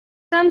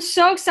I'm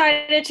so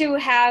excited to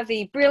have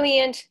the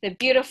brilliant, the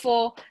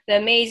beautiful, the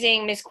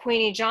amazing Miss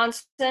Queenie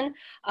Johnson.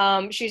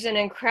 She's an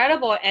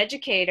incredible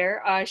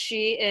educator.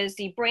 She is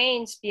the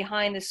brains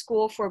behind the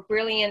School for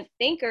Brilliant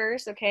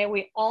Thinkers. Okay,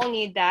 we all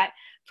need that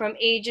from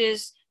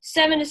ages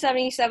 7 to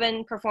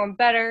 77, perform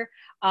better.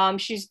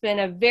 She's been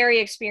a very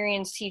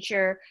experienced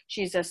teacher.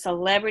 She's a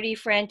celebrity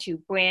friend to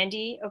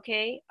Brandy.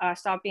 Okay,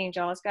 stop being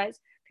jealous, guys,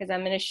 because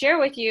I'm going to share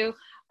with you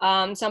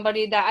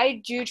somebody that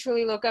I do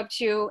truly look up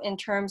to in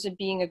terms of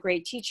being a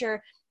great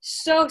teacher.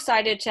 So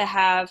excited to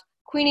have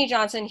Queenie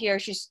Johnson here.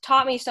 She's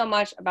taught me so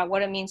much about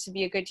what it means to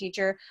be a good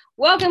teacher.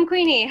 Welcome,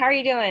 Queenie. How are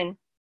you doing?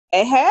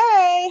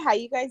 Hey, how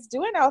you guys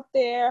doing out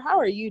there? How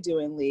are you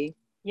doing, Lee?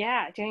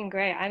 Yeah, doing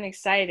great. I'm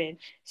excited.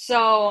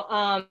 So,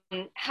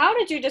 how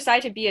did you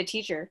decide to be a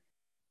teacher?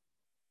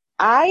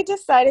 I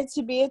decided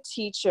to be a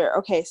teacher.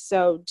 Okay,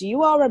 so do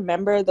you all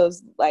remember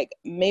those, like,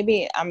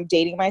 maybe I'm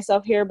dating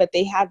myself here, but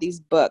they had these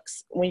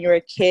books when you were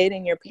a kid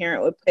and your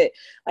parent would put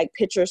like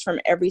pictures from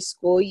every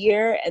school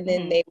year and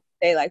then Mm-hmm. they would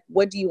say like,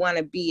 what do you want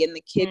to be? And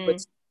the kid would Mm-hmm.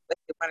 say what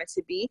they wanted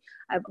to be.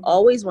 I've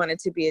always wanted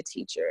to be a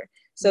teacher.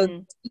 So Mm-hmm.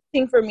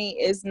 teaching for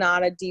me is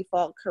not a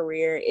default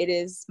career. It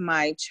is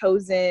my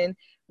chosen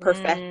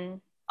profession, Mm-hmm.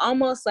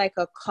 almost like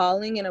a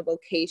calling and a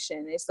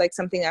vocation. It's like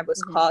something I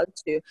was Mm-hmm. called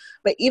to.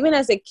 But even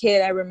as a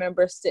kid, I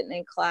remember sitting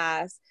in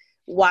class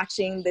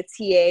watching the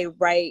TA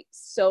write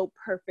so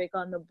perfect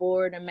on the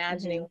board,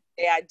 imagining Mm-hmm. one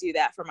day I'd do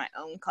that for my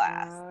own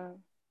class.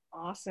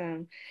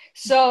 Awesome.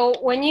 So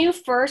when you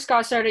first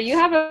got started, you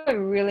have a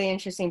really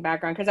interesting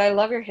background because I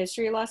love your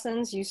history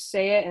lessons. You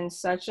say it in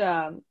such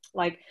a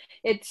like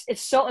it's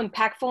so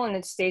impactful and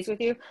it stays with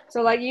you.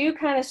 So like you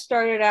kind of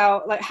started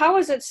out like how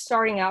was it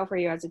starting out for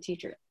you as a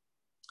teacher?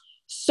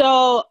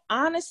 So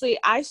honestly,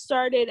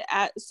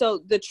 so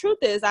the truth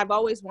is I've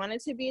always wanted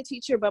to be a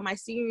teacher, but my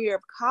senior year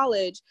of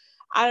college,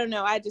 I don't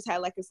know, I just had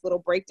like this little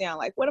breakdown,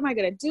 like, what am I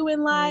going to do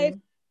in life?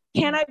 Mm.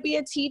 Can I be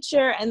a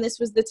teacher? And this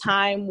was the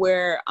time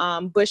where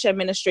Bush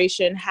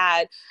administration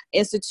had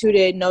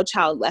instituted No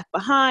Child Left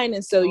Behind.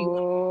 And so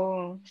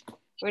Oh,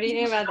 what do you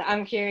think about that?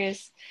 I'm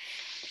curious.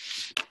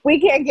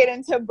 we can't get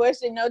into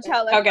Bush and No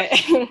Child Left Behind.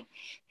 Okay.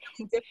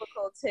 It's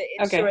difficult to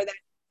ensure Okay. that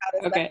no child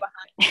is left Okay.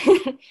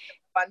 behind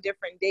on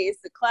different days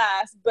to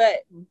class. But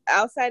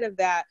outside of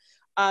that,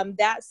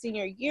 that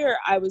senior year,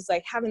 I was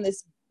like having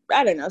this,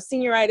 I don't know,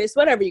 senioritis,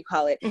 whatever you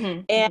call it.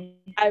 And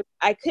Mm-hmm.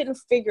 I couldn't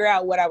figure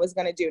out what I was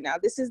going to do. Now,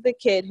 this is the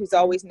kid who's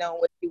always known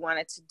what he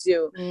wanted to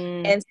do.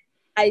 Mm-hmm.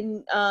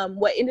 And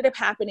what ended up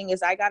happening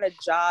is I got a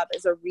job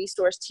as a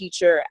resource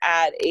teacher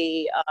at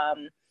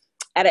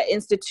an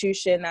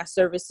institution that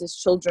services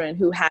children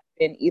who have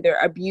been either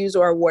abused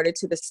or awarded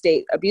to the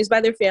state, abused by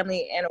their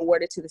family and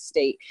awarded to the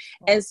state.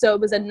 And so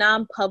it was a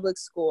non-public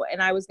school,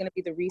 and I was going to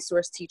be the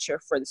resource teacher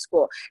for the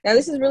school. Now,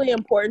 this is really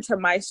important to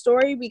my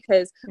story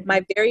because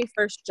my very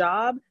first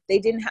job, they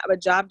didn't have a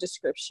job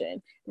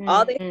description.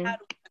 All they Mm-hmm. had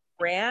was a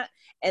grant,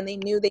 and they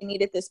knew they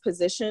needed this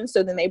position.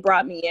 So then they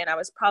brought me in. I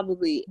was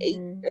probably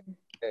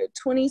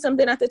 20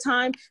 something at the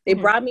time. They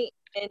Mm-hmm. brought me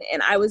in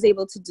and I was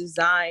able to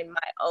design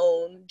my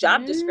own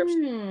job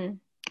description, Mm-hmm.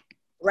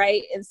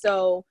 right? And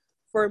so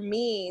for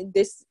me,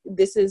 this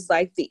is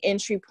like the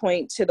entry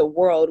point to the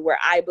world where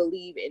I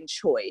believe in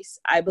choice.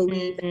 I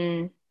believe that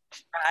Mm-hmm. you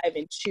thrive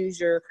and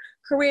choose your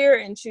career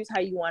and choose how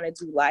you want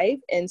to do life.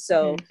 And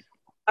so Mm-hmm.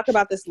 talk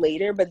about this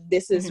later, but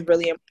this is Mm-hmm.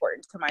 really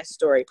important to my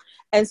story.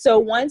 And so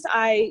once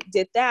I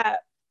did that,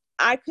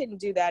 I couldn't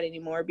do that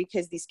anymore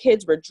because these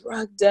kids were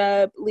drugged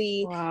up,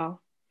 Lee. Wow.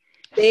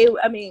 They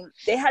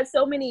had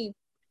so many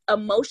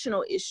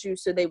emotional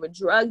issues, so they would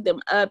drug them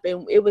up,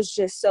 and it was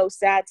just so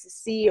sad to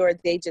see. Or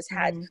they just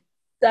had Mm-hmm.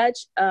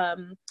 such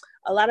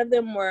a lot of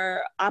them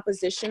were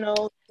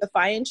oppositional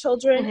defiant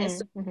children, and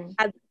so Mm-hmm.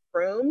 had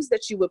rooms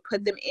that you would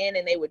put them in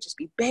and they would just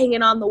be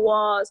banging on the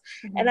walls.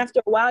 And Mm-hmm. after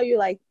a while you're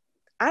like,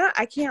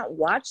 I can't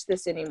watch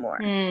this anymore.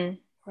 Mm-hmm.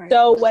 Right.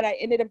 So what I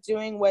ended up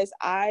doing was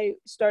I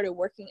started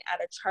working at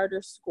a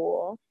charter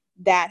school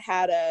that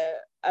had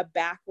a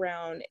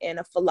background in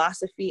a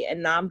philosophy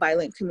and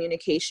nonviolent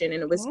communication,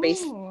 and it was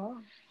based Oh.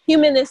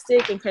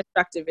 humanistic and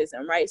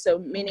constructivism, right? So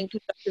Mm-hmm. meaning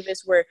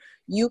constructivist where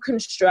you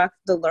construct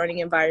the learning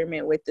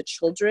environment with the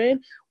children,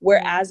 Mm-hmm.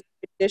 whereas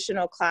a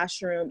traditional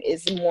classroom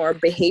is more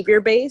behavior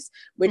based,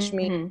 which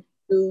means Mm-hmm.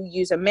 you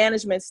use a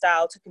management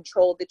style to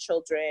control the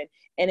children,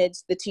 and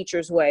it's the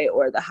teacher's way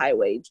or the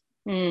highway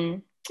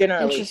Mm.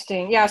 generally.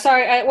 Interesting. Yeah.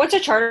 Sorry. What's a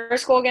charter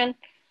school again?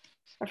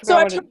 I So forgot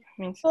a what charter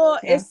it means. school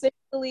Yeah.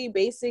 essentially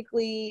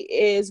basically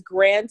is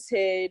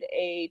granted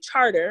a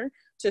charter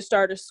to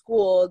start a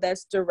school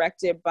that's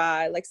directed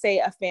by, like, say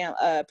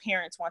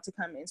parents want to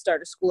come and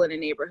start a school in a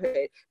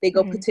neighborhood. They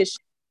go Mm-hmm. petition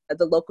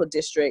the local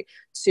district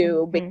to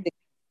Mm-hmm. basically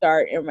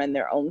start and run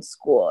their own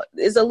school.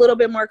 It's a little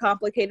bit more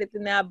complicated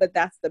than that, but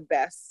that's the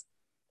best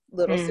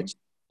little Mm-hmm. situation.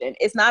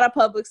 It's not a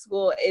public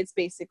school. It's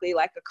basically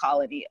like a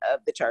colony of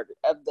the charter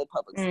of the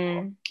public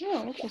school. Mm.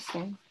 Oh,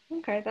 interesting.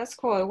 Okay, that's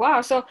cool.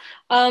 Wow. So,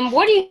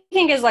 what do you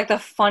think is like the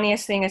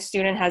funniest thing a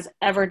student has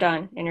ever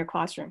done in your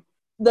classroom?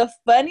 The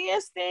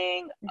funniest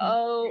thing, Mm-hmm.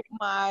 oh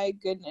my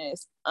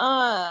goodness.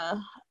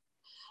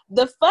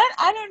 The fun,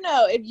 I don't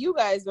know if you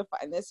guys will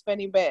find this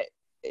funny, but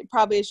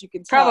probably, as you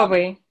can tell,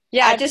 Probably.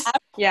 Yeah, I'm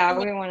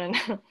we want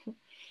to know.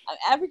 I'm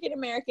African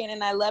American,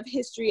 and I love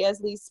history,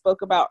 as Lee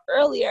spoke about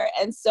earlier.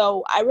 And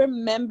so I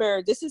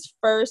remember, this is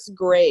first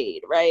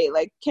grade, right?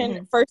 Like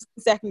first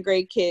and second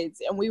grade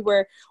kids. And we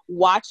were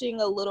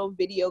watching a little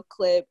video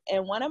clip,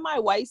 and one of my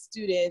white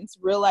students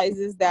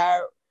realizes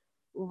that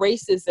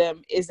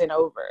racism isn't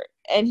over.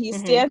 And he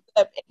stands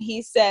up and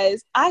he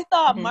says, "I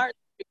thought Martin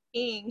Luther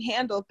King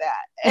handled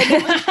that." And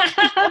it was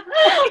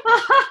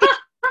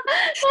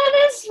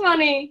that is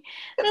funny.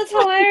 That's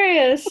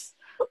hilarious.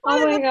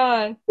 Oh my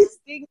God.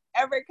 Thing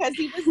ever, because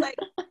he was like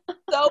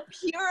so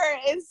pure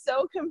and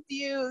so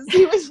confused.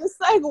 He was just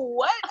like,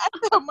 "What? I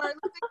thought Martin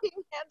Luther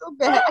King handled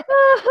that."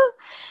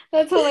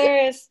 That's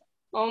hilarious.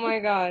 Oh my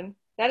God.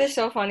 That is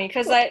so funny.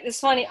 Because it's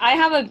funny. I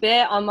have a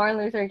bit on Martin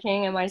Luther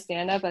King in my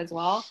stand-up as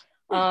well.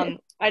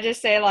 I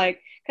just say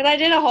like, because I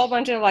did a whole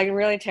bunch of like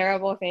really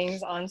terrible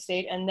things on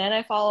stage, and then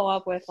I follow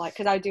up with like,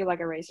 because I do like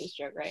a racist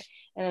joke, right?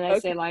 And then I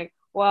say like,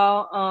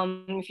 well,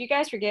 if you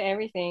guys forget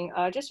everything,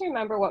 just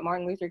remember what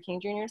Martin Luther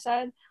King Jr.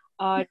 said.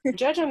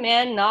 Judge a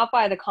man not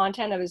by the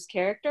content of his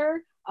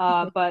character,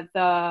 but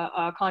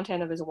the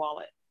content of his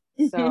wallet.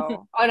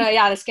 So, oh no,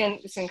 yeah, the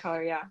skin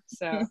color, yeah.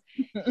 So,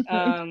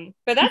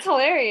 but that's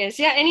hilarious.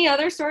 Yeah. Any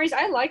other stories?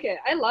 I like it.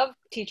 I love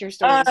teacher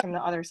stories from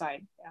the other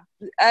side.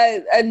 Yeah.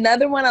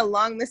 Another one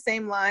along the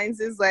same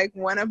lines is like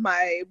one of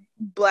my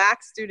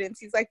Black students.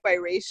 He's like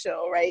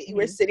biracial, right?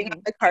 We're sitting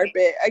on the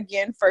carpet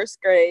again,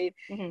 first grade,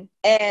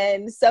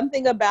 and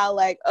something about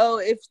like, oh,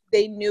 if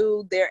they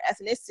knew their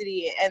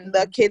ethnicity, and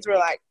the kids were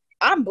like,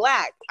 "I'm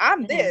Black,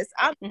 I'm this,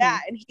 I'm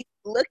that," and he's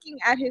looking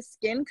at his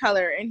skin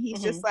color, and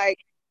he's just like,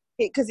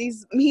 because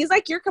he's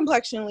like your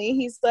complexion, Lee.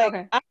 He's like,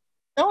 "I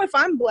don't know if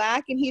I'm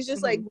Black," and he's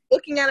just like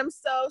looking at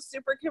himself,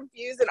 super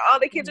confused, and all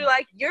the kids are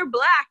like, "You're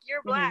Black,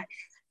 you're Black."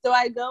 So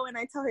I go and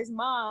I tell his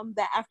mom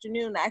that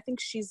afternoon, I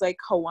think she's like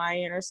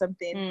Hawaiian or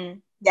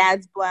something.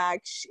 Dad's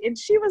Black, and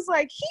she was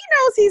like, "He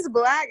knows he's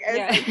Black."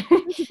 Like,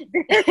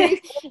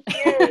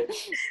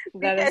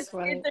 that is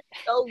funny. Kids are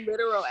so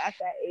literal at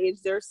that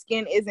age. Their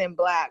skin isn't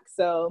black,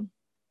 so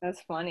that's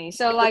funny.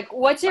 So, like,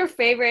 what's your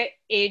favorite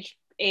age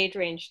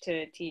range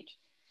to teach?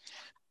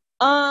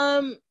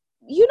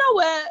 You know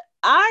what?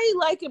 I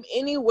like him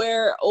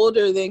anywhere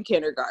older than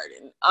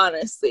kindergarten,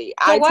 honestly.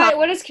 So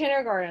what is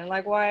kindergarten?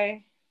 Like,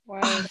 why?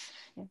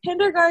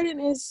 Kindergarten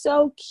is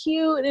so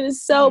cute and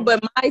it's so,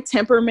 but my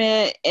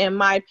temperament and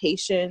my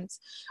patience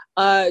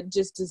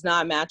just does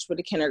not match with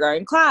a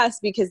kindergarten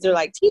class, because they're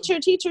like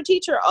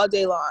teacher all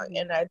day long,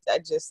 and I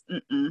just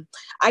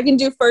I can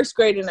do first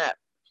grade and up,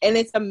 and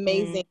it's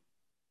amazing.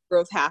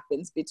 Growth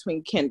happens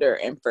between kinder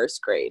and first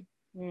grade.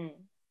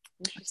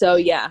 So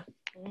yeah.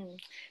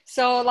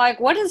 So like,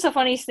 what is the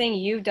funniest thing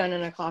you've done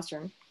in a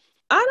classroom?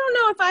 I don't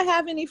know if I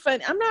have any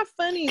fun. I'm not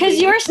funny.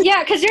 Because you're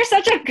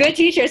such a good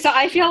teacher. So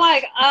I feel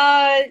like,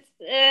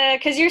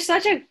 because you're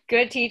such a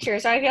good teacher.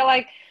 So I feel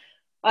like,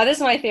 this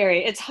is my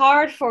theory. It's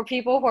hard for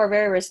people who are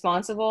very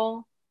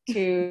responsible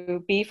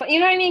to be fun.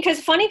 You know what I mean?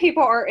 Because funny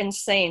people are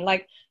insane.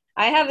 Like,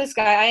 I have this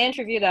guy, I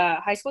interviewed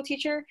a high school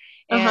teacher,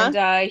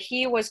 and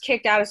he was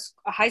kicked out of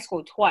high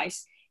school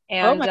twice.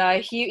 And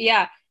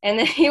and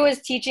then he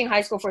was teaching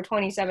high school for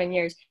 27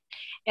 years.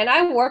 And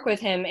I work with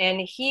him,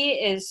 and he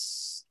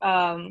is,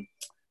 I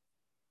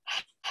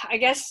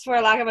guess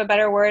for lack of a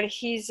better word,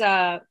 he's,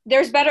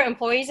 there's better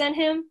employees than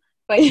him,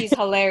 but he's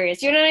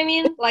hilarious. You know what I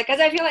mean? Like, because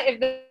I feel like if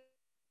the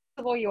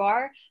more you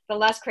are, the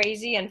less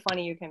crazy and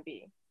funny you can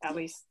be. At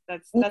least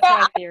that's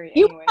my theory.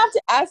 You anyway. have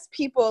to ask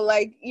people,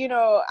 like, you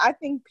know, I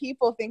think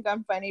people think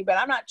I'm funny, but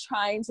I'm not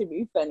trying to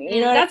be funny.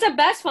 You know, that's the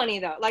best funny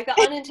though. Like the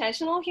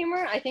unintentional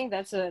humor, I think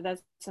that's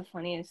the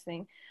funniest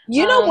thing.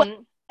 You know what?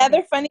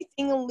 Another funny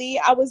thing, Lee,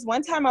 I was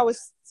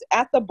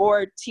at the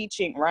board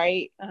teaching,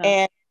 right?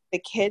 And the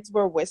kids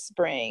were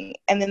whispering,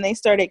 and then they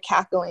started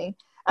cackling.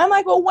 I'm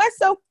like, well, what's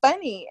so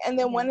funny? And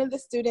then one of the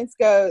students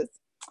goes,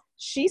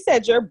 "She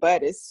said your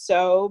butt is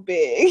so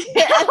big."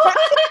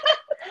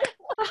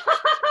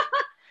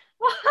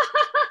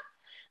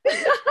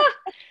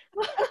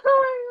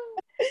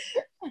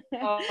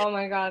 Oh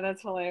my God,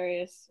 that's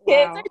hilarious.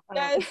 Wow. Kids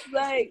are just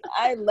like,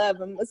 I love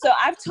them. So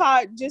I've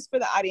taught, just for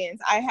the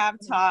audience, I have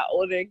taught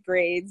older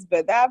grades,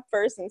 but that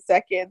first and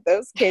second,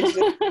 those kids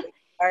just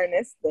learn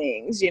these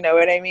things, you know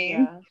what I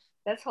mean? Yeah,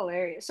 that's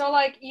hilarious. So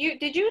like,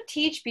 did you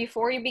teach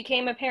before you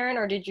became a parent,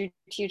 or did you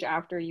teach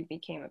after you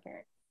became a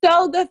parent?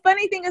 So the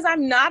funny thing is,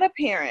 I'm not a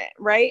parent,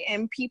 right?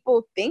 And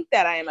people think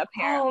that I am a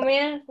parent. Oh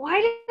man,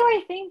 why do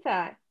I think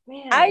that?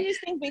 Man. I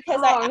just think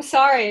because I'm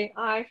sorry.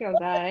 Oh, I feel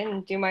bad. I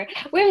didn't do my.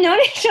 We've known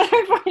each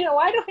other for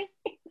why do I?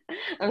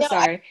 I'm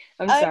sorry.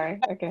 I'm sorry.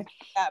 Okay.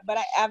 Yeah, but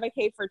I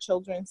advocate for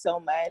children so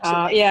much.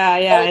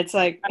 Yeah. It's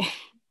like,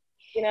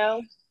 you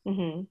know.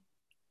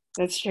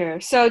 That's true.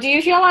 So, do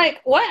you feel like,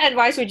 what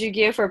advice would you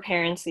give for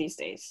parents these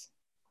days?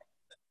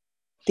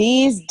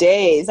 These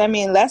days, I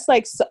mean, that's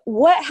like,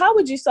 how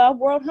would you solve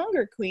world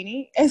hunger,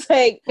 Queenie? It's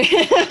like,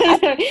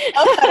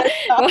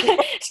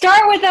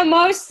 start with the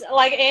most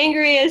like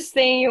angriest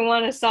thing you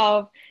want to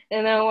solve,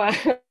 and then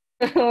what?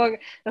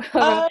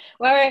 Um,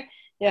 Why?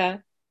 Yeah.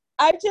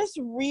 I just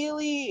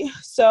really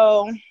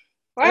so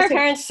Why are it's a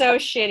parents so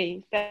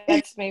shitty?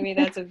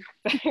 That's a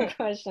better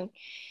question.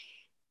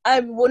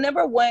 well,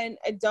 number one,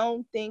 I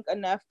don't think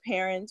enough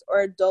parents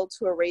or adults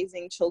who are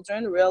raising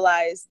children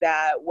realize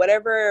that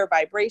whatever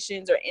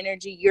vibrations or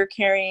energy you're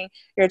carrying,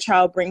 your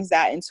child brings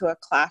that into a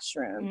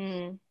classroom.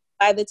 Mm.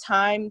 By the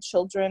time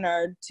children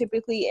are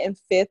typically in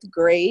fifth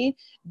grade,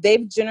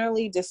 they've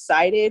generally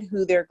decided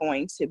who they're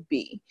going to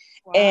be.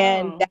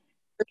 And Wow. that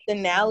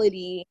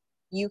personality,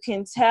 you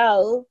can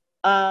tell,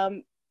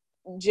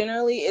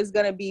 generally is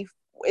going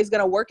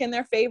to work in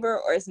their favor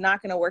or it's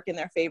not going to work in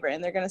their favor.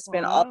 And they're going to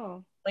spend all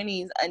Wow.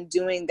 20s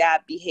undoing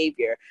that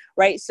behavior,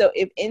 right? So Wow.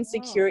 if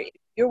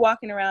you're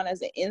walking around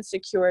as an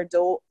insecure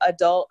adult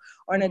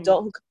or an Mm-hmm.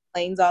 adult who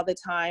complains all the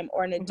time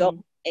or an adult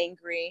Mm-hmm.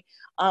 angry,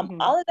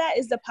 Mm-hmm. all of that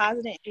is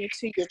deposited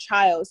into your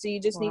child. So you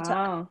just need to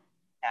Wow.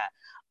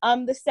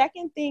 that. The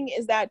second thing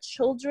is that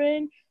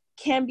children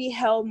can be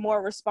held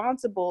more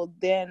responsible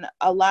than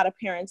a lot of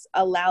parents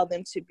allow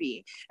them to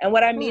be. And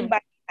what I mean Hmm. by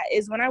that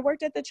is when I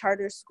worked at the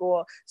charter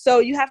school, so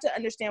you have to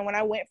understand when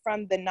I went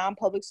from the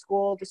non-public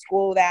school, the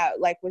school that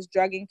like was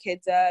drugging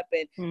kids up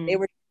and they Mm.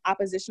 were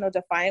oppositional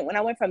defiant, when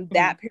I went from Mm.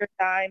 that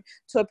paradigm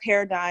to a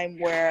paradigm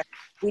where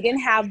we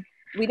didn't have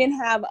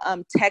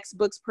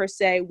textbooks per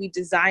se. We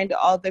designed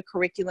all the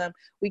curriculum.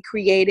 We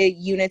created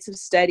units of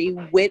study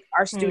with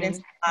our students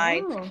Mm. in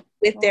mind, Oh.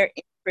 with Oh. their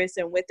interests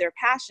and with their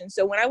passion.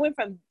 So when I went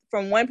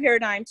from one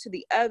paradigm to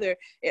the other,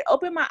 it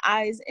opened my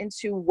eyes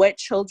into what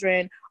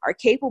children are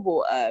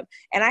capable of.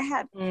 And I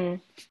had Mm.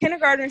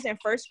 kindergartners and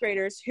first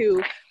graders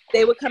who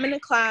they would come into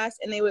class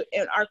and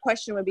our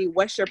question would be,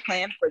 what's your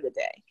plan for the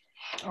day?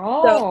 So,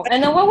 Oh,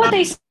 and then what would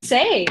they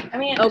say? I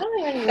mean, I okay, don't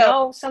even so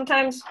know.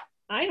 Sometimes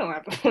I don't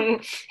have. yeah,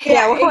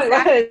 Yeah, what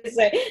exactly. would they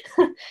say?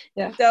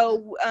 Yeah.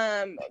 So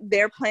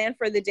their plan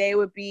for the day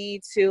would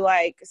be to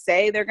like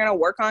say they're going to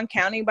work on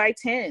counting by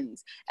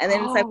tens. And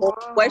then it's like, Oh, well,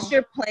 what's wow.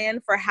 your plan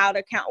for how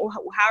to count?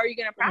 How are you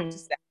going to Mm.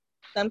 practice that?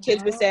 Some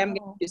kids would say, I'm going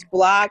Wow. to use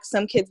blocks.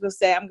 Some kids would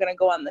say, I'm going to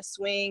go on the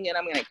swing and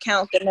I'm going to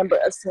count the number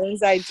of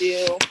swings I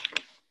do.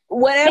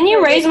 Can you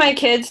Whatever raise my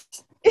kids?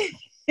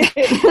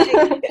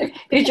 like,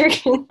 You're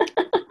drinking.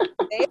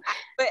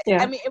 but I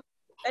Yeah. mean, it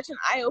was such an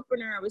eye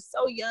opener. I was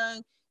so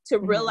young to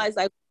Mm-hmm. realize,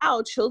 like,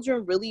 wow,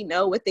 children really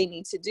know what they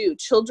need to do.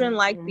 Children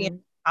like being Mm-hmm.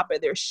 on top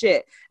of their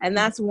shit. And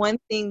that's one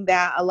thing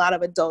that a lot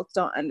of adults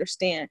don't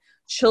understand.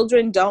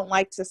 Children don't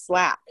like to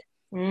slack.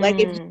 Like,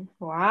 Mm.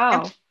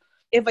 Wow.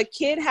 if a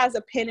kid has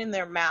a pen in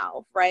their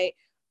mouth, right?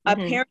 A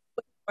Mm-hmm. parent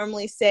would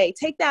normally say,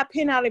 take that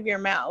pen out of your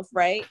mouth,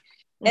 right?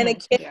 And a Mm-hmm.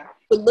 kid Yeah.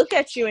 would look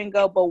at you and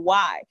go, but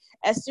why?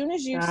 As soon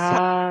as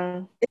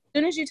Uh,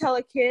 you tell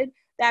a kid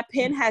that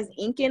pen has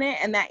ink in it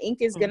and that ink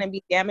is going to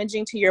be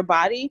damaging to your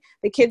body,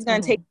 the kid's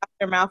going to take mm-hmm. it out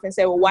their mouth and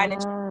say, well, why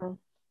didn't Uh,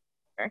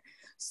 you?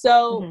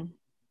 So mm-hmm.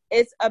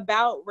 it's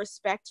about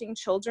respecting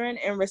children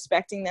and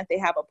respecting that they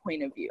have a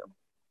point of view.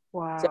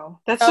 So, Wow.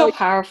 That's oh, so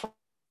powerful.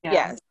 Yeah.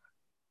 yes.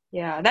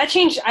 Yeah, that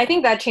changed, I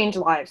think that changed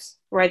lives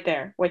right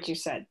there, what you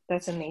said.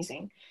 That's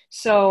amazing.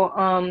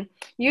 So,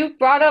 you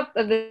brought up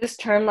this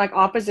term like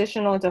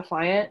oppositional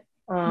defiant.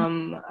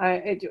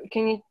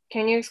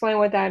 Can you explain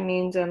what that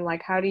means and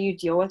like how do you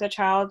deal with a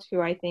child who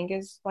I think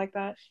is like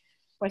that?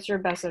 What's your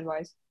best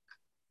advice?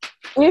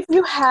 If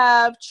you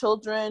have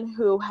children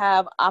who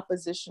have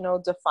oppositional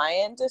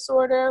defiant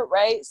disorder,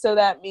 right? So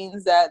that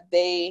means that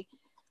they're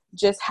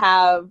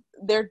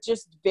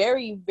just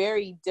very,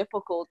 very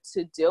difficult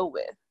to deal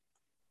with.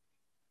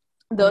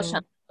 Those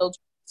Mm, children.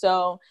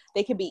 So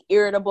they can be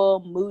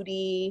irritable,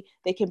 moody,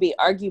 they can be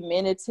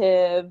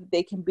argumentative,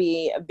 they can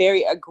be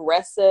very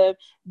aggressive.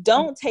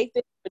 Don't take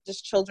this for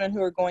just children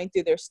who are going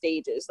through their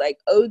stages. Like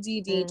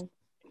ODD mm,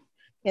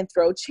 can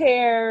throw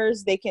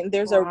chairs,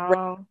 there's a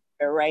wow.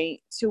 right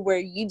to where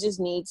you just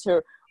need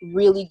to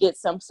really get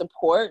some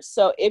support.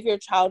 So if your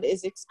child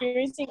is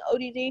experiencing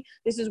ODD,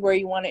 this is where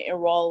you want to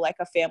enroll like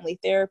a family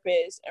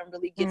therapist and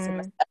really get some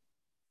Mm,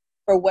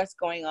 for what's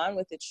going on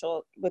with the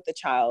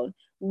child,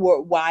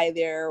 why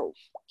they're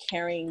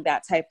carrying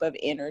that type of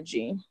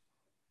energy.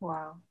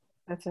 wow.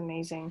 That's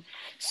amazing.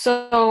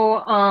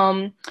 So,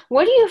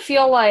 what do you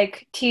feel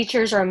like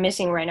teachers are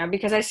missing right now?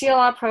 Because I see a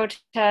lot of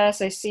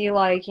protests. I see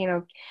like,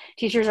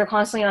 teachers are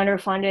constantly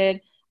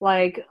underfunded.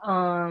 Like,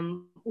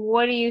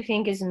 what do you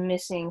think is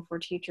missing for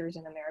teachers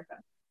in America?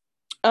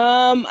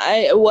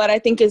 What I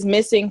think is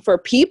missing for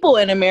people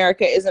in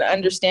America is an Mm-hmm.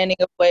 understanding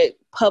of what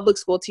public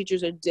school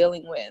teachers are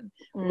dealing with,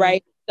 Mm,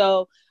 right?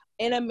 So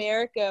in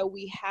America,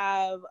 we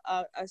have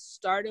a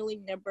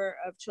startling number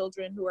of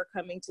children who are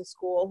coming to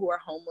school who are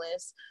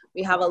homeless.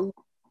 We have wow.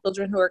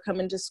 children who are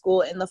coming to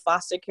school in the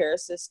foster care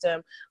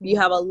system. You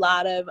Mm-hmm. have a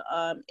lot of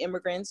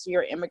immigrants.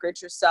 You're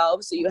immigrants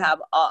yourself, so you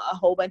have a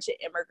whole bunch of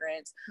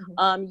immigrants.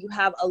 You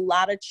have a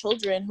lot of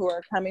children who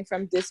are coming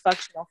from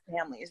dysfunctional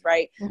families,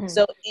 right? Mm-hmm.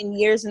 So in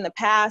years in the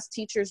past,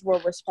 teachers were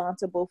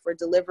responsible for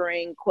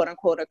delivering quote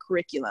unquote a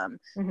curriculum,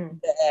 Mm-hmm.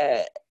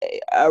 uh,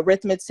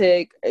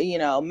 arithmetic,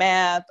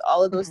 math,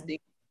 all of those Mm-hmm.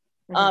 things.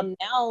 Mm-hmm.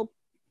 Now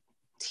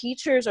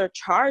teachers are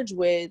charged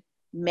with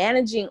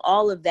managing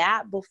all of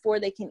that before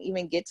they can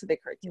even get to the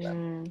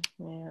curriculum.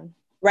 Yeah.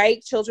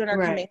 Right? Children are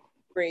Right. coming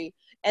free.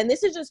 And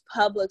this is just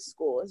public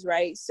schools,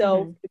 right?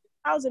 So if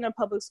I was in a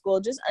public school,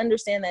 just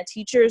understand that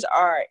teachers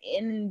are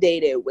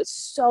inundated with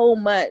so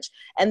much.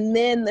 And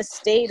then the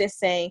state is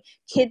saying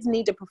kids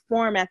need to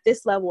perform at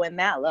this level and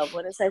that level.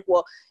 And it's like,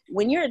 well,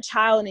 when you're a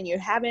child and you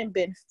haven't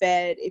been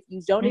fed, if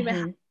you don't even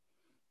have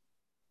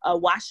a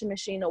washing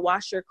machine to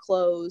wash your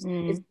clothes,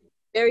 it's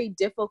very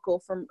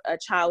difficult for a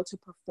child to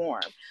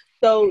perform.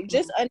 So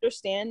just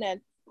understand that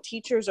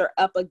teachers are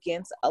up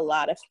against a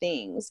lot of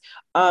things.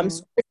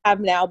 Schools have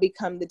now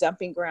become the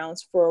dumping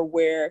grounds for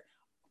where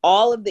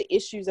all of the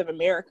issues of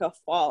America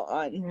fall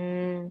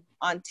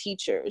on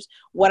teachers.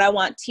 What I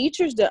want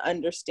teachers to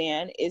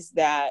understand is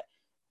that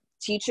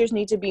teachers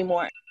need to be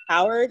more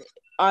empowered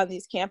on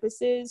these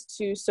campuses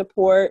to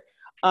support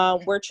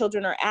where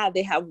children are at.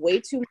 They have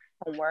way too much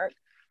homework.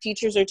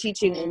 Teachers are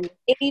teaching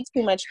way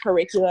too much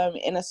curriculum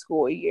in a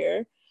school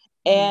year.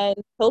 And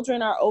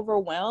children are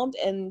overwhelmed,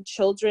 and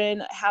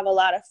children have a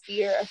lot of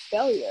fear of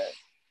failure.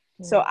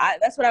 So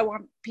that's what I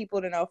want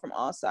people to know from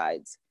all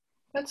sides.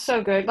 That's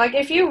so good. Like,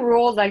 if you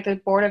ruled like the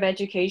Board of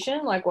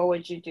Education, like, what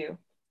would you do?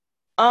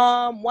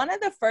 One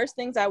of the first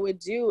things I would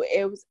do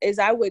is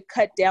I would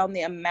cut down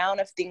the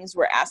amount of things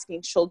we're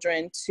asking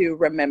children to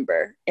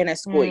remember in a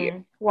school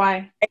year.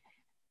 Why?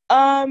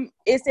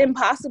 It's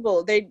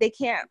impossible. They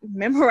can't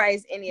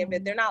memorize any of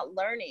it. They're not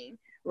learning.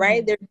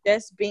 Right? They're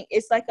just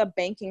it's like a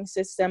banking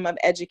system of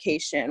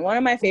education. One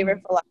of my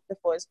favorite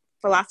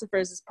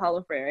philosophers is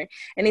Paulo Freire,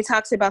 and he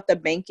talks about the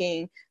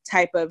banking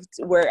type of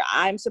where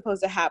I'm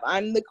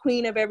the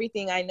queen of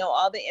everything. I know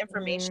all the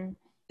information.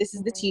 This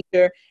is the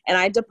teacher, and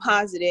I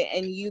deposit it,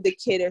 and you, the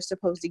kid, are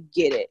supposed to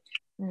get it.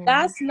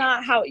 That's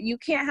not how. You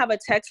can't have a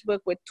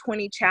textbook with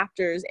 20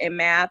 chapters in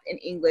math and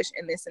English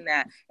and this and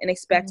that and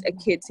expect a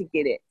kid to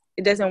get it.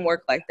 It doesn't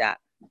work like that.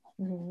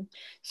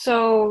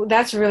 So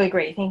that's really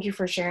great. Thank you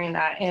for sharing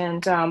that.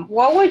 And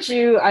what would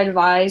you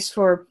advise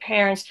for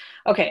parents?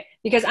 Okay,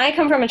 because I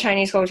come from a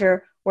Chinese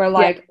culture where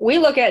we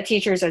look at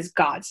teachers as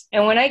gods.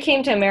 And when I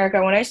came to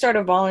America, when I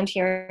started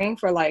volunteering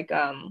for like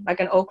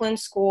an Oakland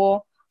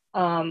school,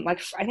 I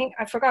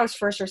forgot it was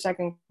first or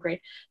second grade,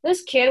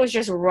 this kid was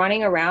just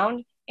running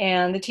around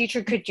and the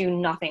teacher could do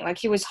nothing. Like,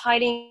 he was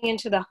hiding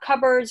into the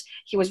cupboards,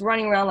 he was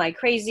running around like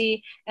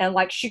crazy, and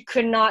like she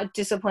could not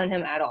discipline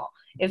him at all.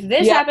 If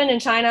this happened in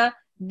China,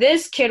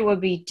 this kid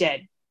would be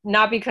dead,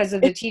 not because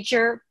of the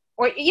teacher,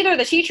 or either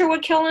the teacher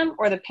would kill him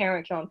or the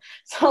parent kill him.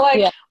 So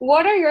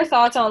what are your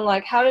thoughts on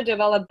like how to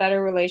develop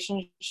better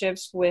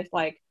relationships with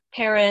like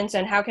parents,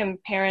 and how can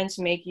parents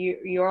make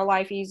your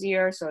life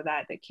easier so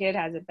that the kid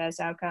has the best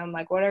outcome?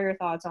 Like, what are your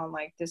thoughts on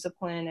like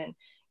discipline and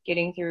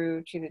getting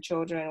through to the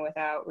children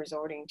without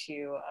resorting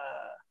to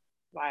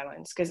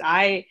violence? Because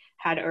I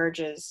had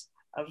urges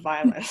of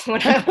violence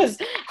when I was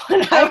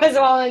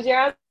volunteering.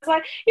 I was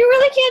like, you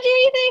really can't do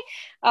anything.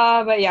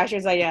 But yeah, she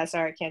was like, yeah,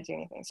 sorry, I can't do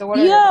anything. So what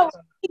are your thoughts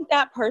on that? I think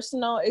that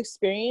personal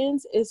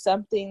experience is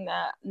something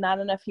that not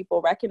enough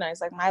people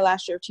recognize. Like, my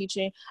last year of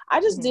teaching,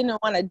 I just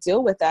didn't want to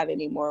deal with that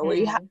anymore, where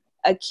you have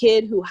a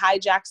kid who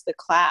hijacks the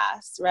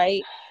class,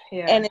 right?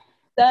 And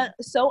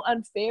it's so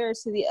unfair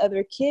to the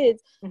other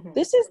kids.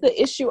 This is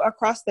the issue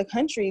across the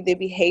country: the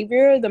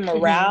behavior, the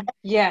morale,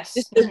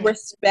 just the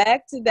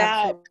respect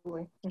that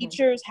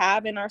teachers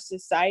have in our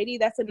society.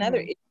 That's another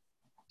issue.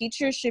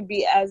 Teachers should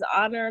be as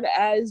honored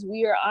as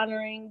we are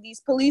honoring these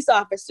police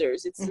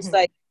officers. It's just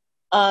like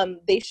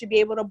they should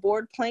be able to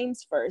board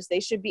planes first.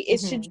 They should be.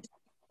 It should be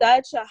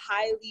such a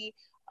highly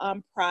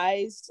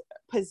prized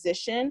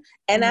position,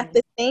 and at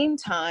the same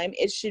time,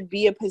 it should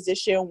be a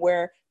position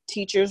where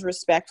teachers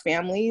respect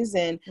families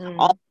and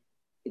all.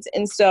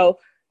 And so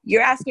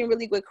you're asking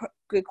really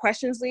good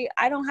questions, Lee.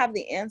 I don't have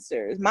the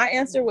answers. My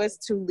answer was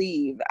to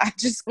leave. I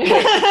just quit.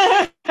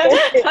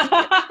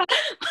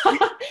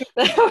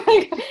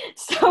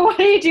 So what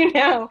do you do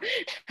now?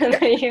 I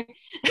guess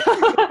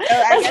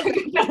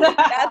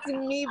that's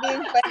me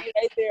being funny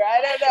right there.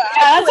 I don't know.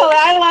 That's what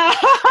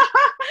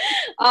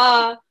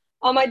I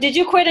laugh. Did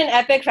you quit in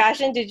epic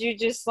fashion? Did you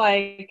just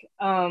like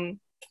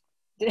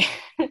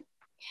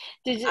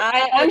did you?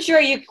 I'm sure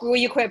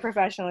you quit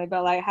professionally,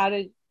 but like how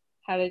did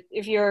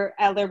if you're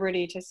at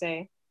liberty to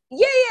say?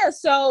 Yeah.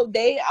 So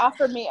they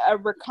offered me a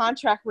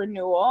contract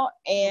renewal,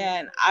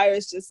 and I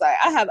was just like,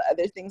 I have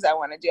other things I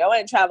want to do. I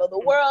want to travel the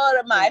world.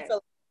 I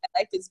feel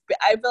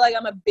like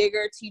I'm a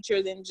bigger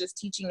teacher than just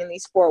teaching in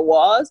these four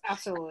walls.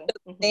 Absolutely.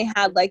 They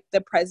had like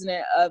the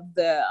president of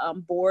the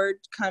board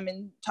come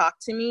and talk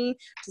to me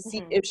to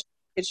see if she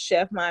could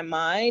shift my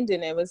mind,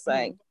 and it was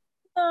like,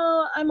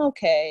 no, I'm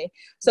okay.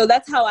 So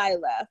that's how I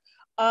left.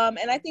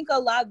 And I think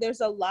there's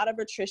a lot of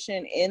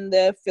attrition in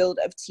the field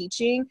of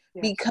teaching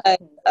because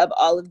of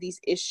all of these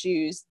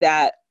issues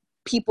that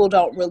people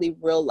don't really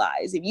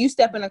realize. If you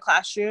step in a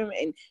classroom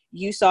and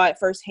you saw it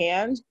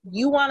firsthand,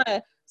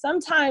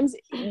 sometimes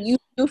you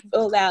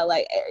feel that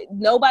like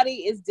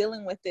nobody is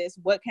dealing with this.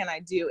 What can I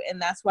do?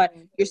 And that's why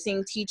you're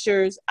seeing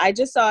teachers. I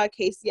just saw a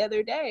case the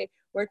other day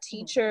where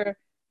teacher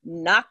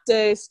knocked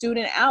a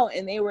student out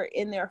and they were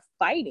in there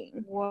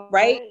fighting. What?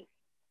 Right?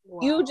 Wow.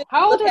 You just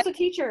How old look was at, the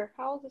teacher?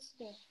 How old is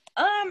she?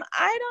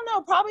 I don't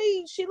know,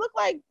 probably she looked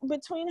like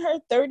between her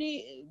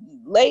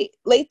late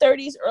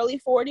 30s,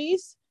 early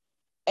 40s.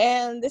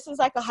 And this is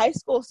like a high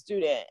school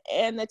student,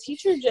 and the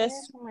teacher just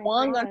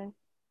swung on.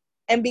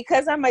 And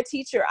because I'm a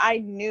teacher, I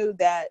knew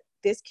that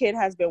this kid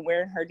has been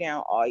wearing her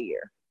down all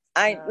year.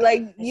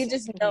 You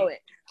just know it.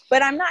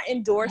 But I'm not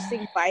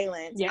endorsing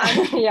violence. Yeah,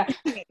 yeah.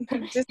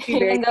 Just be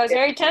very Even though it's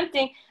very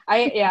tempting.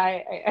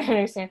 I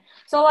understand.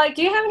 So, like,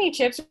 do you have any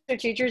tips for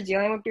teachers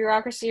dealing with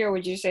bureaucracy, or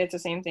would you say it's the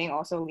same thing?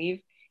 Also,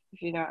 leave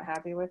if you're not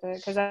happy with it,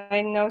 because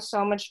I know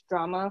so much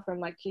drama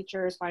from like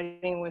teachers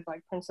fighting with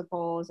like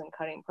principals and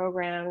cutting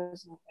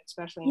programs,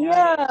 especially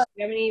nowadays. Do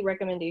you have any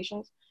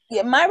recommendations?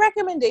 Yeah, my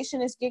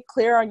recommendation is get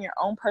clear on your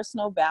own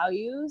personal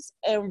values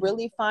and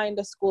really find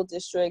a school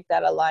district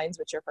that aligns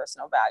with your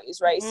personal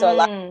values, right? So a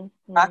lot of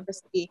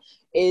bureaucracy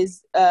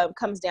is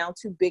comes down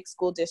to big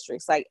school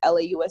districts like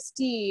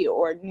LAUSD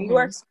or New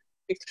York.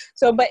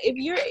 So, but if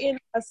you're in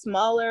a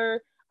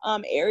smaller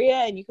area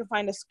and you can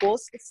find a school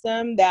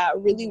system that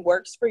really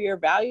works for your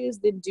values,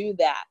 then do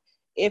that.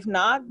 If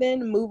not,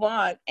 then move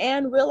on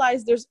and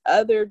realize there's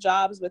other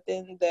jobs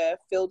within the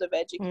field of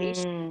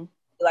education.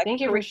 Like thank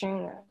you for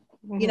sharing that.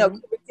 You know,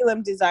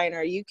 curriculum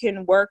designer, you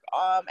can work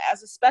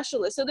as a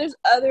specialist. So there's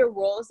other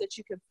roles that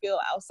you can fill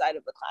outside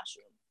of the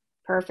classroom.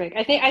 Perfect.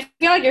 I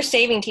feel like you're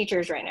saving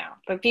teachers right now,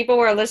 but people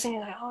who are listening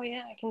like, oh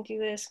yeah, I can do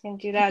this, can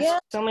do that. Yeah.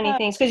 So many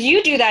things, because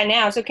you do that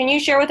now. So can you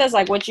share with us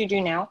like what you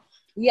do now?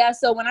 Yeah.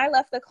 So when I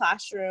left the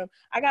classroom,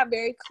 I got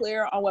very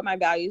clear on what my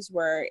values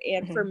were.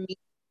 And for me,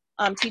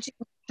 teaching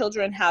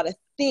children how to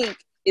think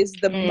is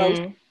the most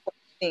important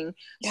thing.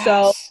 Yes.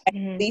 So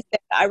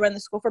I run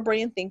the School for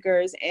Brilliant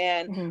Thinkers,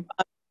 and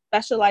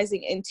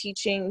specializing in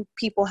teaching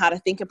people how to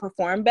think and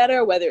perform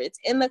better, whether it's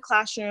in the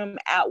classroom,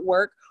 at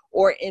work,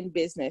 or in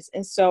business.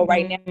 And so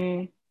right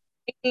now,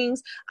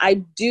 I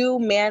do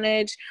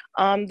manage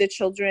the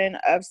children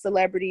of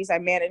celebrities. I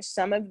manage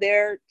some of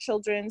their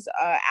children's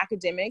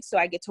academics. So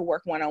I get to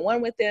work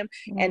one-on-one with them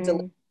and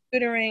deliver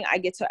tutoring. I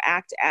get to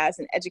act as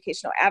an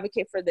educational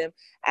advocate for them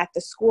at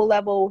the school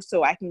level.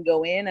 So I can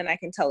go in and I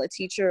can tell a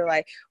teacher,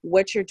 like,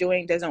 what you're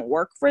doing doesn't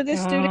work for this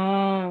student,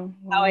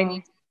 how I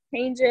need to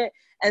change it.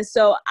 And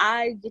so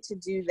I get to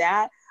do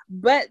that.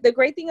 But the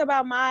great thing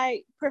about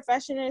my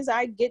profession is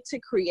I get to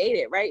create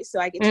it, right? So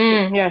I get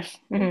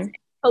to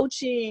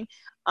coaching.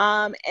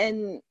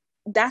 And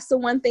that's the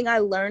one thing I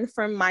learned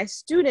from my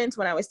students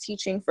when I was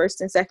teaching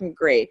 1st and 2nd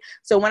grade.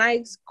 So when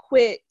I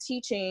quit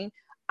teaching,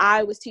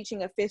 I was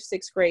teaching a 5th,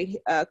 6th grade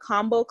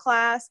combo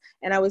class,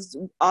 and I was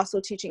also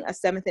teaching a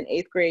 7th and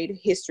 8th grade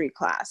history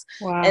class.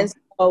 Wow. And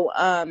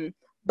so,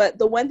 but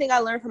the one thing I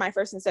learned from my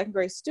 1st and 2nd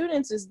grade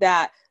students is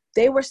that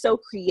they were so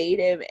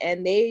creative,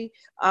 and they,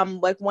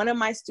 like one of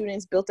my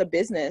students built a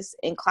business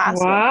in class.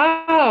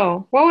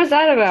 Wow. What was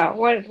that about?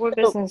 What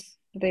business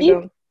did they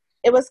build?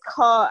 It was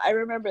called, I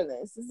remember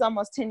this is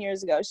almost 10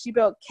 years ago. She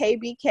built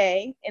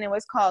KBK, and it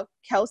was called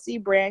Kelsey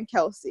Brand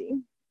Kelsey.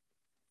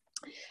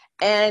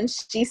 And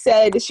she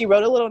said, she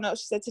wrote a little note.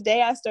 She said,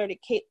 today I started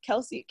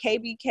Kelsey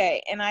KBK,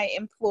 and I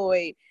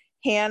employed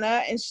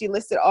Hannah, and she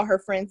listed all her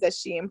friends that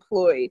she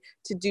employed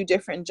to do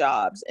different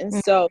jobs. And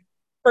so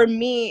for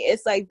me,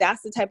 it's like,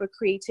 that's the type of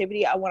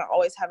creativity I want to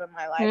always have in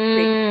my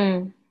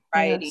life.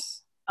 Variety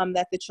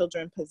that the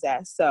children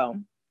possess. So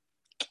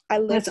I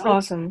live. That's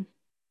awesome.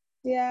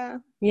 Yeah.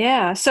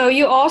 Yeah. So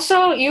you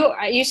also,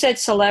 you said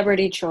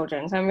celebrity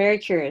children. So I'm very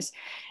curious.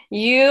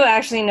 You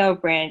actually know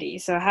Brandy.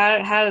 So how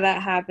did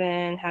that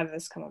happen? How did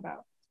this come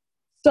about?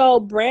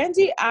 So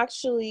Brandy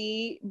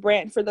actually,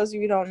 for those of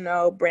you who don't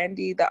know,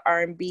 Brandy, the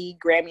R&B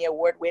Grammy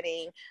Award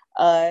winning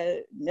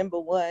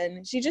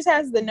 #1. She just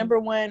has the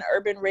 #1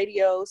 urban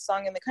radio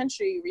song in the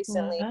country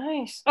recently.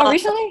 Nice. Oh,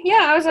 recently?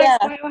 Yeah. I was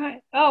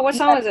like, oh, what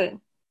song was it?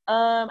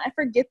 I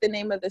forget the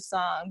name of the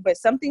song, but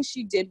something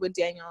she did with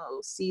Daniel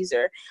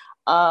Caesar.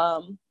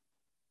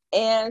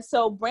 And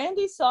so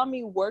Brandy saw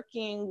me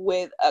working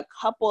with a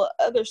couple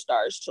other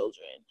stars'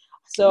 children.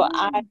 So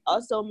I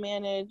also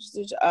managed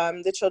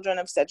the children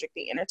of Cedric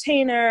the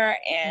Entertainer,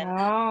 and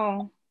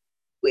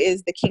who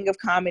is the king of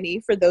comedy.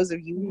 For those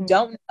of you who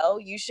don't know,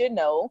 you should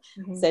know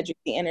Cedric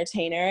the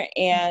Entertainer.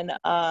 And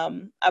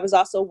I was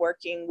also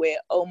working with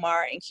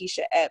Omar and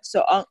Keisha Epps.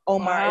 So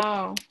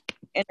Omar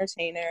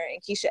Entertainer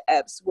and Keisha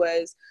Epps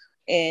was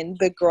in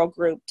the girl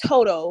group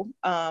Toto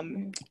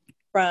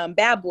from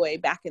Bad Boy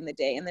back in the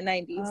day in the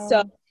 90s.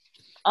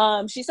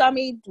 So she saw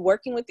me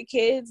working with the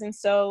kids, and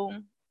so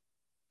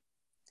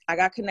I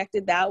got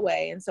connected that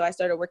way. And so I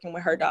started working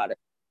with her daughter.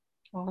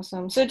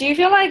 Awesome. So do you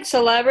feel like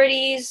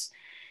celebrities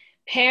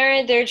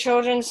parent their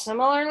children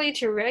similarly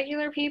to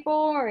regular people,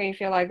 or you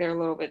feel like they're a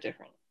little bit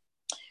different?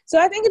 So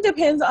I think it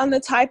depends on the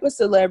type of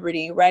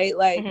celebrity, right?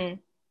 Like,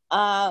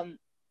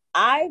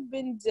 I've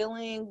been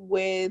dealing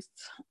with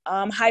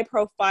high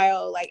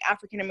profile, like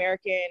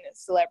African-American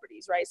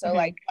celebrities, right? So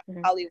like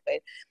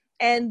Hollywood.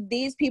 And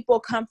these people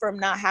come from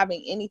not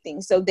having anything.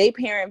 So they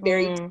parent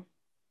very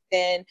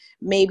than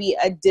maybe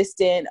a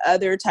distant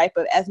other type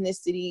of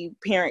ethnicity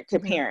parent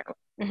could parent.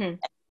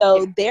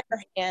 So they're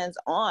hands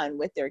on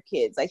with their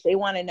kids. Like, they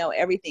want to know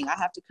everything. I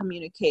have to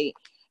communicate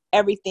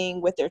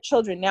everything with their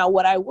children. Now,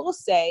 what I will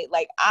say,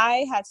 like,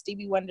 I had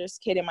Stevie Wonder's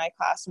kid in my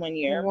class one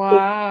year.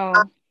 Wow.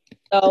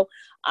 So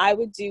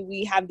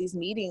we have these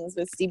meetings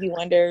with Stevie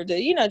Wonder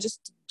to, you know,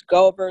 just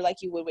go over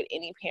like you would with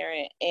any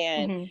parent.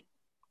 And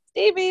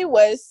Stevie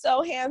was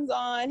so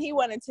hands-on. He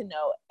wanted to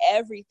know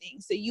everything.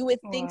 So you would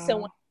think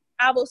someone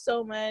travels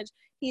so much.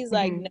 He's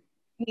like, no,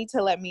 you need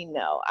to let me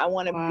know. I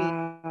want to be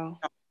on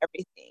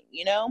everything,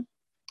 you know?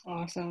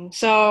 Awesome.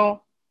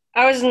 So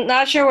I was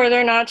not sure whether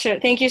or not to,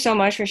 thank you so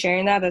much for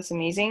sharing that. That's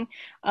amazing.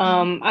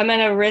 I'm going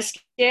to risk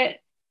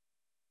it.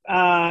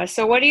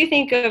 So what do you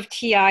think of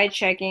T.I.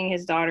 checking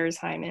his daughter's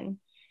hymen?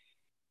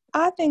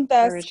 I think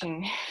that's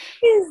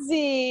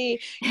crazy.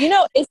 You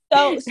know, it's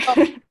so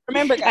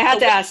remember, guys, I had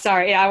to ask,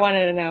 sorry. Yeah, I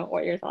wanted to know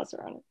what your thoughts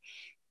are on it.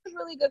 It's a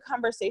really good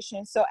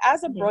conversation. So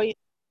as a brilliant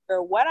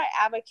thinker, what I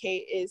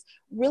advocate is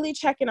really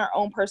checking our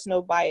own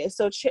personal bias.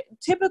 So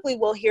typically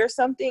we'll hear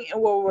something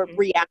and we'll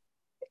react.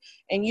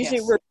 And usually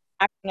we're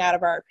acting out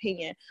of our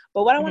opinion.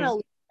 But what I want to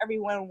leave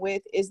everyone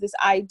with is this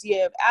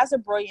idea of, as a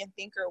brilliant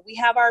thinker, we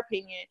have our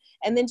opinion,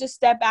 and then just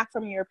step back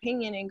from your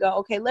opinion and go,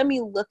 okay, let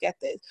me look at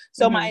this.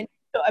 So my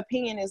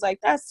opinion is like,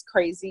 that's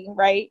crazy,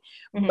 right?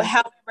 But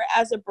however,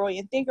 as a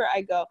brilliant thinker,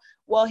 I go,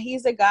 well,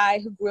 he's a guy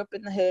who grew up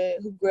in the hood,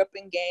 who grew up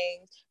in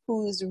gangs,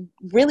 who's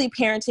really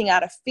parenting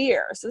out of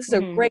fear. So this is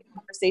a great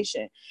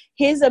conversation.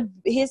 His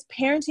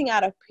parenting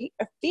out of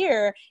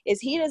fear is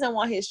he doesn't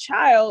want his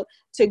child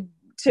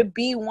to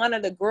be one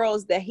of the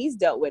girls that he's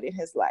dealt with in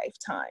his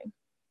lifetime,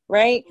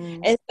 right?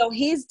 And so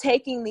he's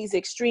taking these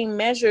extreme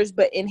measures,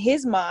 but in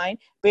his mind,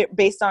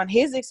 based on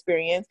his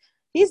experience,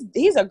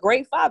 he's a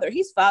great father.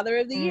 He's father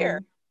of the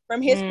year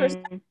from his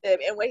perspective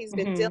and what he's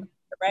been dealing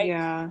with, right?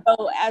 Yeah.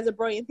 So as a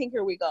brilliant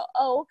thinker, we go,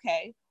 oh,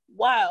 okay,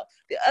 wow.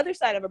 The other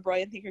side of a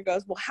brilliant thinker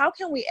goes, well, how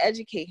can we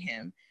educate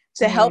him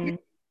to help him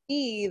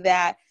see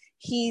that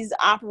he's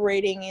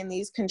operating in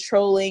these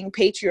controlling,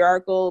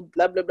 patriarchal,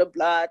 blah, blah, blah,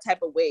 blah type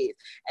of ways.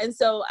 And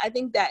so I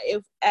think that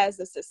if, as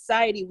a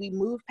society, we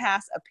move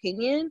past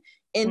opinion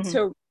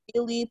into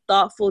really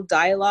thoughtful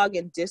dialogue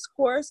and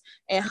discourse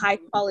and high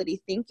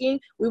quality thinking,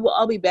 we will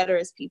all be better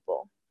as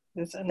people.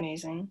 That's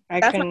amazing.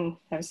 That's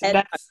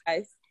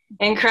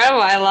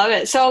incredible. I love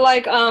it. So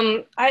like,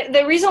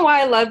 the reason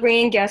why I love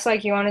bringing guests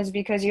like you on is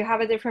because you have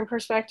a different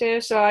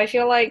perspective. So I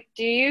feel like,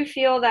 do you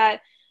feel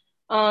that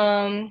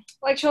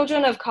like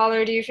children of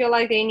color, do you feel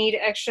like they need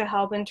extra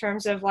help in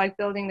terms of like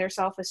building their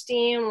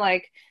self-esteem,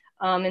 like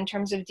in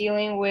terms of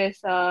dealing with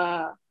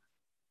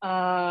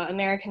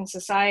American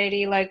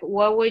society? Like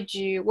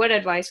what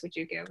advice would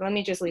you give? Let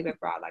me just leave it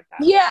broad like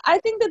that. Yeah, I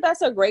think that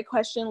that's a great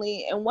question,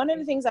 Lee. And one of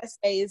the things I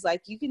say is,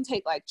 like, you can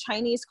take like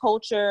Chinese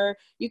culture,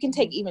 you can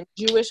take even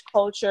Jewish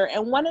culture.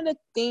 And one of the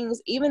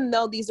things, even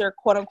though these are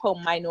quote unquote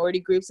minority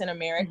groups in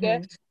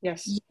America,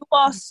 you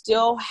all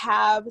still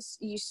have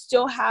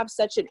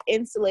such an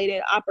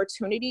insulated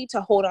opportunity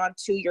to hold on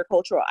to your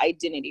cultural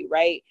identity,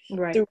 right?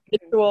 Through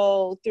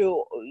ritual,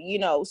 through, you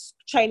know,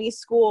 Chinese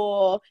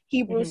school,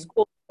 Hebrew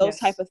school, those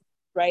type of things,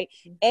 right?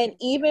 And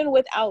even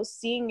without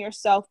seeing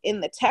yourself in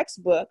the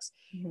textbooks,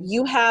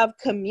 you have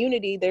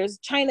community, there's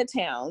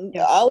Chinatown,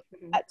 all of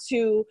that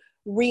to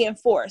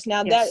reinforce.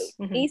 Now that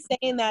me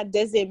saying that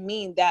doesn't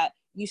mean that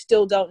you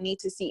still don't need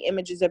to see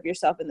images of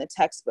yourself in the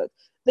textbook.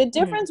 The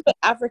difference with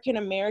African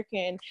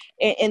American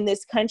in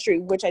this country,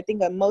 which I think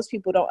that most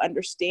people don't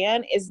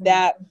understand, is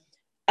that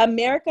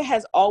America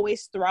has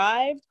always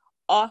thrived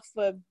off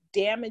of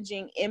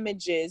damaging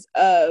images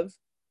of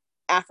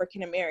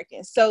African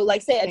Americans. So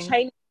like, say a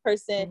Chinese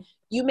person,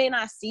 you may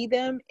not see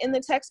them in the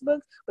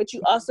textbooks, but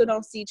you also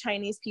don't see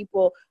Chinese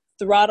people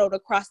throttled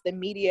across the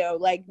media,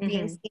 like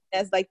being seen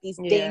as like these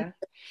dangerous,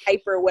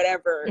 hyper,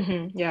 whatever.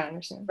 Yeah, I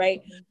understand.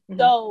 Right?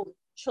 So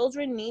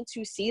children need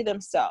to see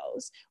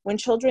themselves. When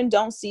children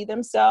don't see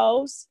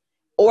themselves,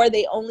 or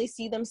they only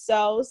see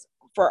themselves,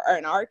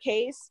 in our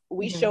case,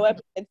 we show up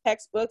in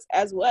textbooks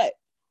as what?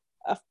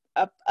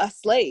 A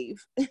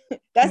slave.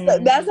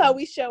 That's how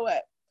we show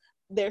up.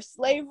 There's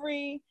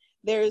slavery.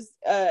 There's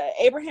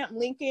Abraham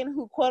Lincoln,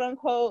 who quote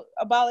unquote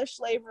abolished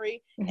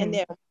slavery, and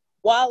then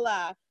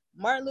voila,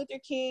 Martin Luther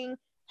King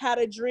had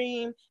a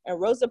dream, and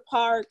Rosa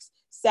Parks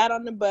sat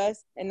on the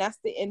bus, and that's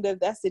the end of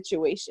that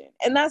situation.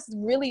 And that's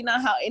really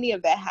not how any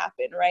of that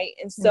happened, right?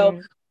 And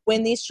so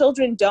when these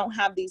children don't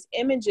have these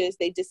images,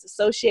 they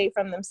disassociate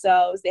from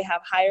themselves. They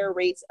have higher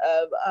rates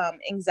of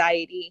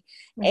anxiety,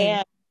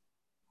 and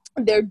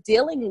they're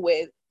dealing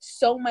with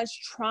so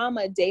much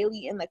trauma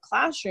daily in the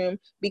classroom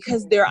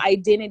because their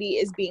identity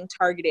is being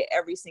targeted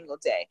every single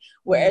day.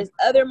 Whereas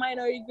other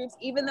minority groups,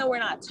 even though we're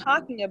not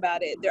talking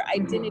about it, their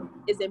identity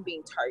isn't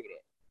being targeted.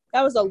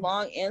 That was a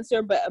long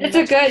answer, but it's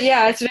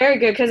it's very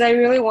good, because I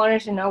really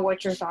wanted to know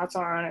what your thoughts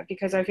are on it,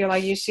 because I feel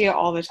like you see it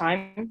all the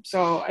time.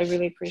 So I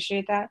really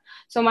appreciate that.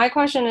 So my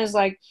question is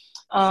like,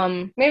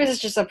 maybe this is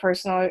just a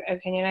personal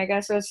opinion, I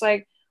guess. So it's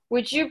like,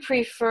 would you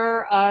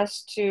prefer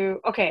us to,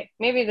 okay,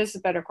 maybe this is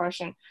a better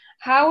question.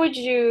 How would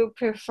you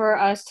prefer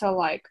us to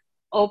like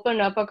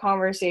open up a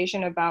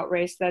conversation about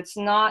race that's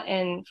not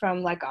in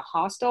from like a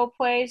hostile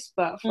place,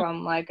 but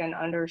from like an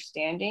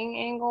understanding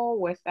angle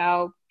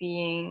without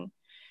being,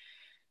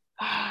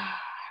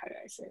 how do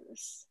I say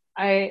this?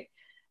 I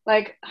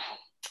like,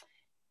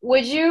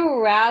 would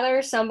you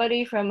rather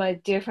somebody from a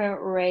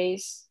different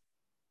race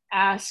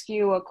ask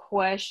you a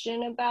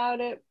question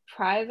about it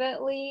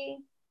privately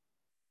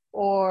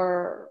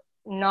or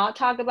not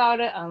talk about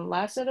it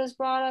unless it is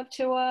brought up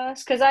to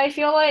us? Because I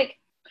feel like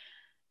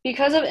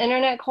because of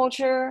internet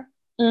culture,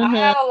 I Mm-hmm.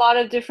 have a lot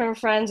of different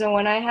friends, and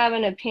when I have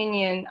an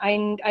opinion,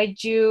 I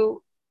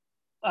do.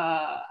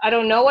 I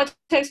don't know what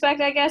to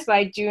expect, I guess, but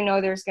I do know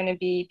there's going to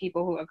be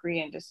people who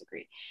agree and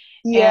disagree.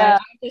 And Yeah.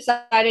 I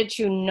decided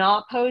to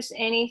not post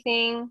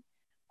anything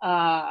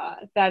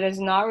that is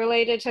not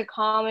related to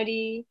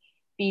comedy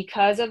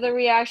because of the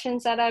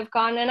reactions that I've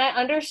gotten. And I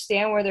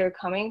understand where they're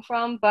coming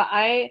from, but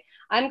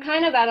I'm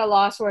kind of at a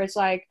loss where it's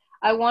like,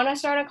 I want to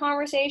start a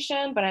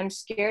conversation, but I'm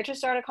scared to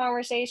start a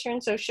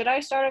conversation. So should I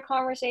start a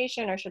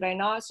conversation or should I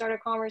not start a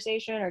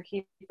conversation or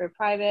keep it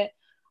private?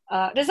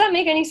 Does that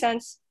make any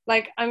sense?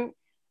 Like I think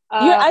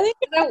that, you're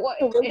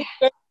asking really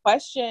good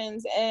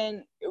questions,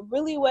 and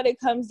really what it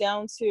comes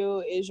down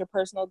to is your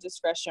personal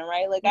discretion,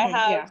 right? Like I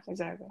have yeah,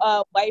 exactly.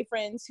 white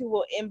friends who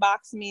will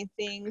inbox me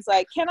things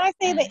like, "Can I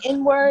say the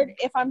N word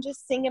if I'm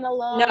just singing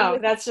along No,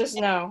 with that's just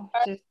it?" no,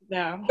 just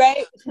no.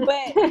 Right?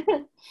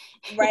 But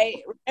right,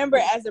 remember,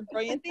 as a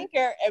brilliant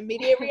thinker,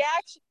 immediate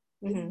reaction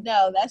is Mm-hmm.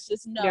 no. That's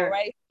just no, You're,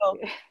 right? So,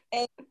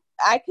 and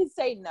I could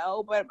say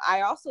no, but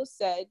I also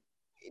said,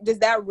 does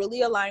that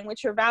really align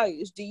with your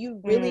values? Do you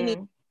really need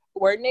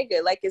word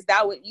nigga? Like, is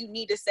that what you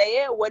need to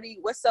say it?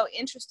 What's so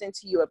interesting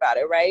to you about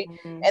it, right?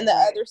 And the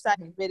other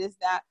side of it is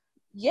that,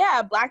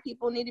 yeah, Black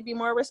people need to be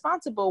more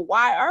responsible.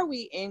 Why are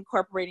we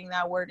incorporating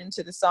that word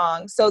into the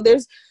song? So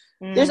there's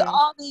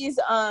all these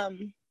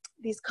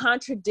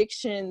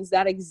contradictions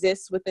that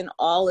exist within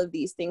all of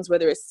these things,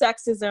 whether it's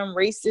sexism,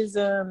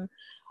 racism,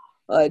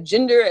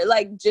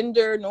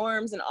 gender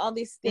norms, and all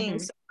these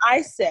things. So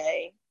I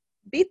say,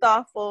 be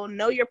thoughtful,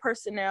 know your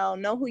personnel,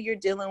 know who you're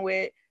dealing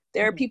with.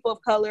 There are people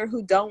of color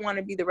who don't want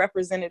to be the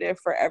representative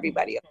for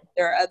everybody else.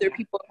 There are other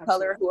people of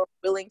color who are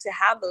willing to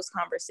have those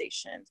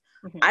conversations.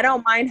 I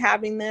don't mind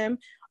having them.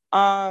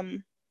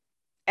 And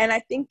I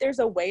think there's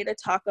a way to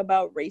talk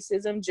about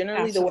racism.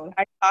 Generally, the way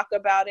I talk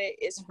about it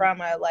is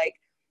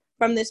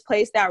from this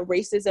place that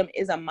racism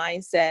is a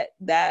mindset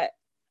that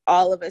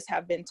all of us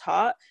have been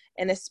taught,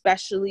 and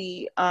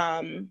especially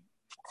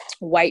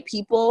white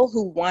people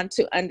who want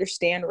to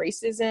understand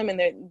racism, and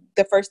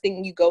the first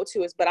thing you go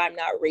to is, but I'm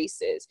not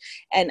racist.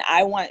 And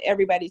I want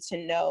everybody to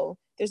know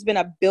there's been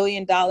 $1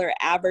 billion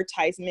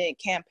advertisement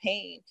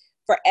campaign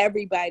for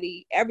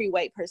everybody, every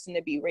white person,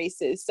 to be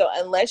racist. So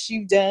unless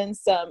you've done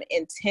some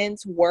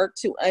intense work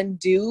to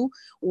undo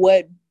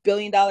what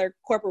billion-dollar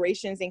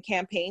corporations and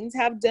campaigns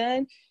have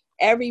done,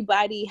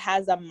 everybody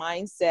has a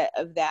mindset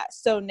of that.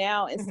 So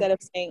now instead of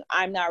saying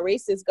I'm not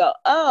racist, go,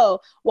 oh,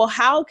 well,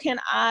 how can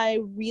I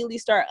really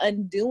start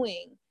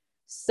undoing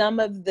some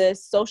of the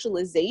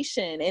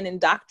socialization and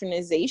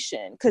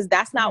indoctrination? Because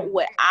that's not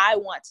what I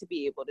want to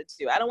be able to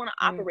do. I don't want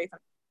to operate from.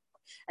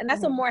 And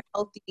that's a more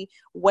healthy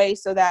way,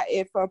 so that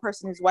if a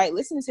person who's white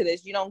listens to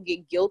this, you don't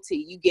get guilty.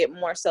 You get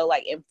more so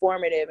like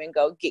informative and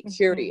go get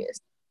curious.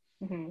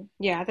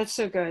 Yeah, that's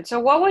so good. So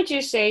what would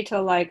you say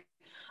to like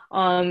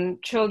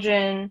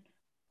children,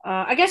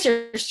 I guess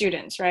your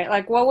students, right?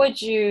 Like what would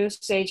you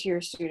say to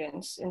your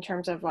students in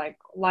terms of like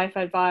life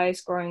advice,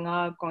 growing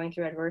up, going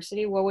through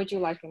adversity? What would you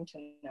like them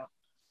to know?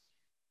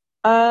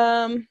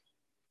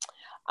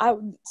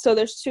 So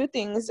there's two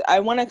things. I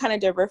want to kind of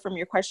divert from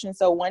your question.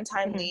 So one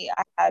time, Lee,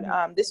 I had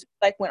this was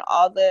like when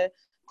all the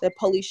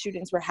police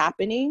shootings were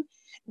happening,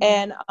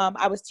 and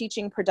I was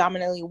teaching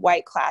predominantly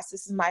white class.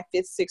 This is my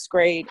 5th, 6th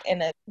grade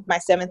and my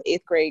 7th,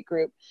 8th grade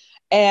group.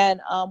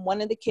 And one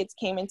of the kids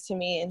came into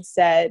me and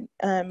said,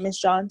 Miss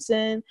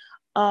Johnson,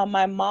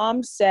 my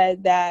mom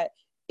said that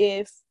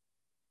if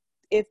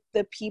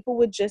the people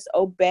would just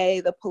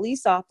obey the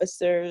police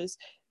officers,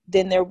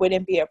 then there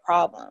wouldn't be a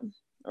problem,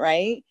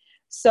 right?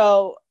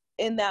 So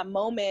in that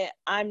moment,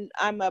 I'm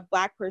a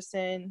Black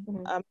person,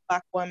 I'm a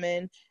Black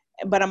woman,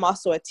 but I'm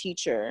also a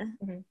teacher,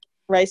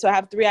 right? So I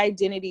have 3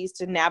 identities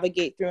to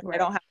navigate through. I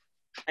don't have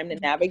time to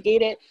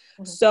navigate it.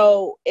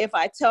 So if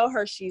I tell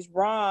her she's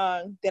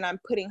wrong, then I'm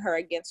putting her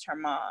against her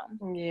mom.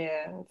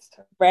 Yeah, that's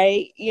tough.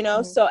 Right? You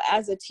know, so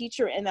as a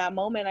teacher in that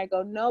moment, I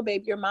go, no,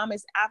 babe, your mom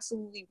is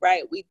absolutely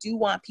right. We do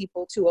want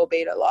people to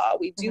obey the law.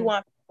 We do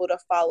want people to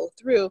follow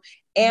through.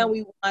 And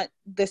we want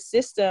the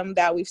system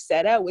that we've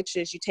set up, which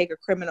is you take a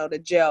criminal to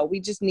jail. We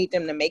just need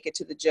them to make it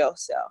to the jail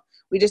cell.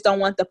 We just don't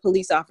want the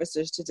police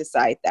officers to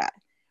decide that.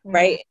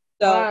 Right?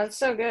 So wow, that's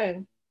so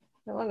good.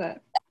 I love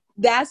that.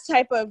 That's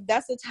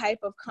the type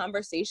of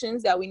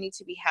conversations that we need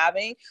to be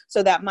having,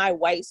 so that my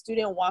white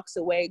student walks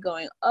away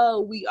going, oh,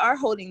 we are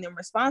holding them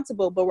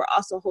responsible, but we're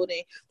also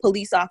holding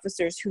police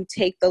officers who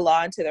take the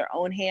law into their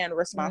own hand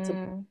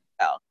responsible.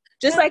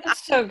 Just like,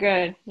 That's so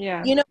good.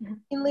 Yeah. you know,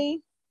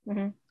 mainly.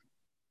 Mm-hmm.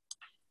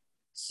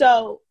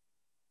 So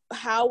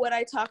how would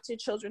I talk to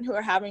children who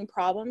are having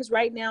problems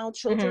right now?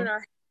 Children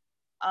are,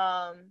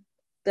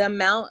 the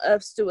amount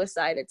of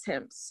suicide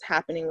attempts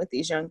happening with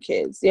these young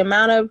kids, the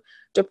amount of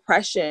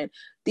depression.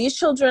 These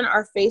children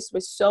are faced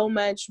with so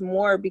much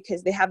more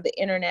because they have the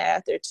internet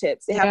at their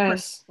tips. They have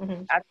Yes.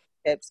 at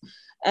their tips.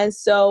 And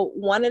so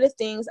one of the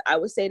things I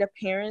would say to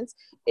parents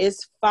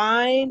is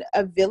find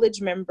a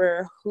village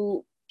member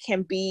who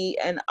can be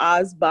an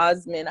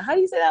Osbosman. How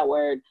do you say that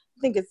word? I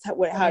think it's how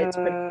it's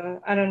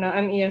pronounced. I don't know.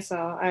 I'm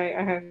ESL.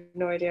 I have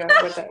no idea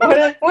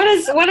what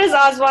is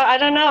Oswald? I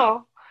don't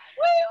know.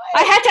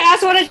 I had to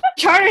ask what a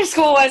charter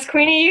school was,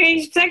 Queenie. You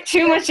expect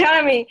too much out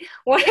of me.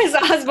 What is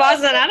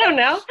Osboston? I don't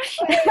know.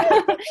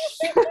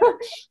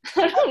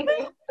 I don't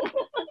know.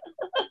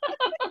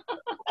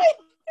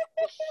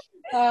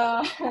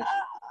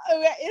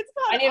 It's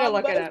called I need to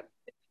look it up.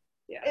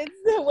 Yeah.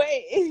 It's the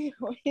way.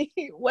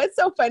 What's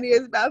so funny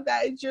is about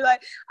that is you're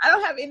like, I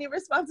don't have any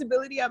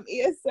responsibility. I'm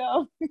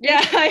ESL. Yeah,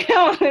 I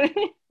know.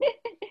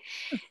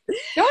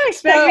 Don't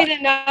expect me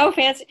to know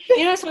fancy.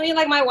 You know, it's funny.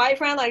 Like my white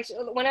friend, like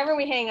whenever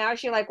we hang out,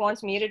 she like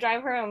wants me to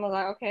drive her. I'm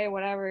like, okay,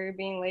 whatever. You're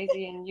being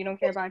lazy and you don't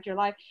care about your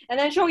life. And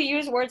then she'll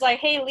use words like,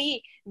 "Hey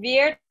Lee,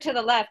 veer to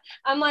the left."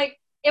 I'm like,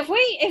 if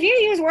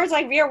you use words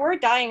like veer, we're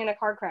dying in a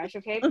car crash.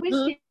 Okay,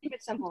 please keep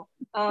it simple.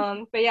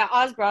 But yeah,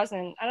 Oz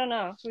Brosnan. I don't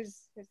know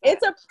who's that?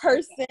 It's a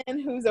person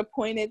who's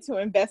appointed to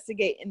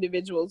investigate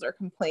individuals or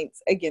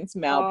complaints against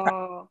malpractice.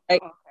 Oh,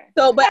 right? Okay.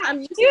 So, but I'm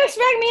using you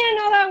expect me to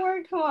know that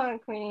word? Come on,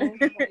 Queenie.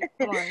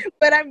 Come on.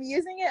 But I'm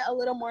using it a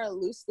little more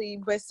loosely.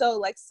 But so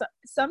like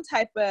some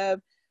type of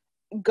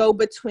go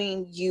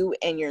between you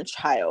and your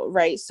child,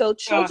 right? So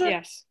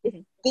children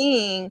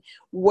thing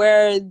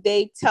where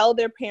they tell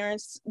their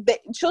parents that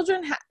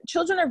children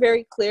are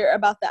very clear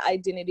about the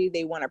identity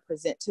they want to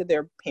present to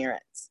their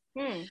parents.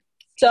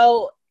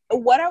 So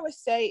what I would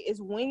say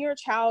is when your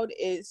child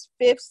is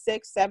 5th,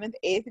 6th, 7th,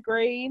 8th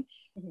grade,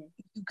 you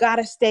got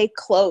to stay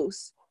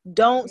close.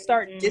 Don't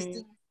start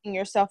distancing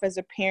yourself as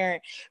a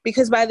parent,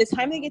 because by the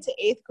time they get to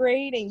 8th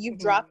grade and you've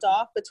dropped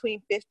off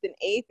between 5th and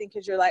 8th, and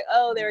because you're like,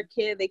 oh, they're a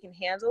kid, they can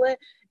handle it.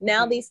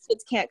 Now these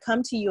kids can't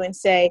come to you and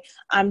say,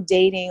 I'm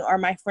dating, or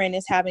my friend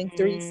is having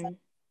threesomes,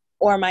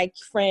 or my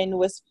friend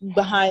was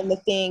behind the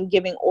thing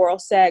giving oral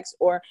sex,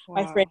 or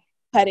my friend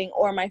cutting,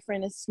 or my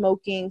friend is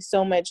smoking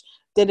so much.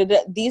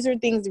 These are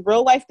things,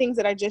 real life things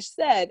that I just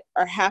said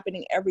are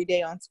happening every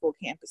day on school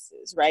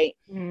campuses, right?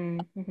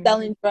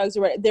 Selling drugs,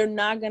 or they're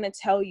not going to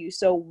tell you.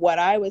 So what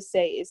I would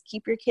say is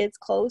keep your kids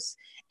close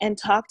and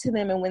talk to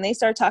them. And when they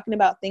start talking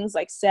about things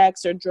like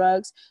sex or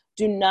drugs,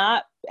 do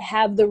not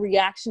have the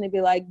reaction to be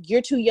like,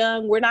 you're too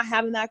young, we're not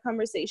having that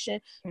conversation,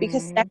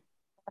 because that's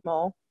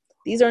normal.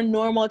 These are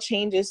normal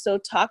changes. So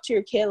talk to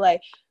your kid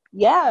like,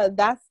 yeah,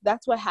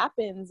 that's what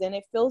happens, and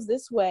it feels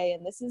this way,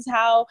 and this is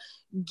how.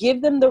 Give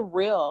them the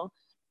real,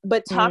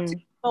 but talk to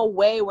them a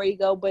way where you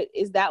go, but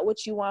is that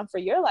what you want for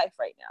your life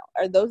right now?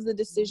 Are those the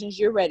decisions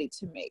you're ready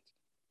to make?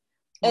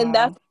 And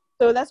that's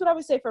what I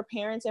would say for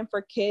parents and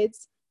for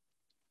kids.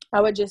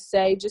 I would just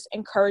say, just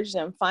encourage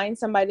them, find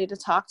somebody to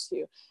talk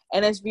to.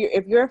 And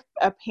if you're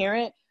a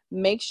parent,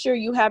 make sure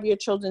you have your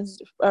children's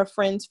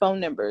friends' phone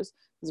numbers.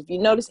 Because if you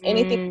notice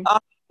anything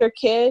off your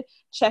kid,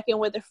 check in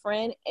with a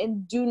friend,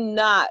 and do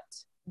not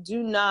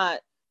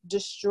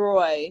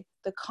destroy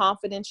the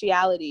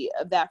confidentiality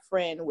of that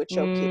friend with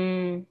your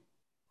kid.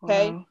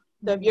 Okay?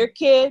 So if your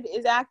kid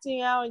is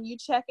acting out and you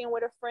check in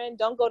with a friend,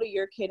 don't go to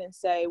your kid and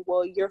say,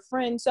 well, your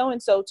friend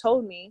so-and-so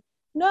told me.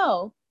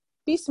 No,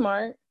 be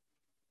smart.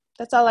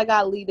 That's all I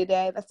got, Lee,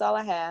 today. That's all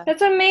I have.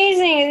 That's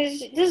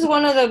amazing. This is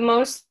one of the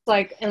most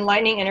like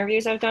enlightening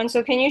interviews I've done.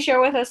 So can you share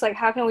with us, like,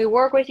 how can we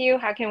work with you?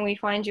 How can we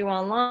find you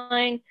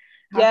online?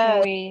 How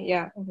can we,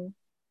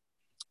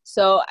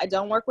 So I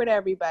don't work with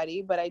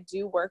everybody, but I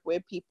do work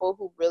with people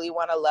who really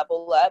want to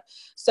level up.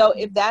 So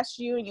if that's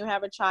you and you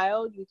have a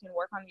child, you can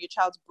work on your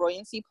child's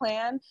brilliancy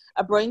plan.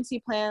 A brilliancy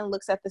plan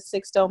looks at the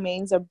 6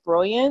 domains of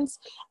brilliance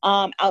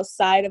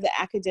outside of the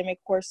academic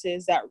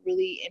courses that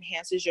really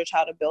enhances your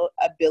child's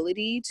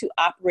ability to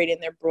operate in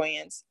their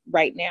brilliance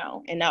right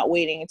now and not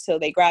waiting until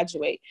they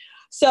graduate.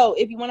 So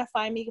if you want to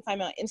find me, you can find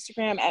me on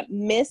Instagram at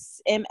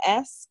Miss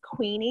MS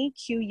Queenie,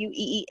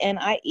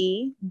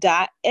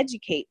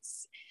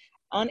 QUEENIE.educates.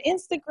 On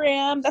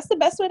Instagram, that's the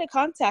best way to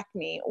contact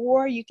me.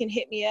 Or you can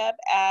hit me up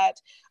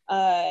at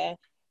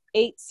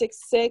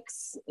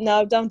 866.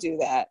 No, don't do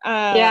that.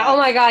 Oh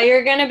my God,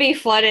 you're gonna be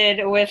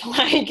flooded with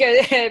like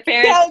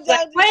parents.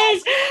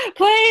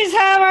 Please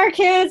have our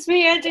kids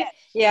be educated.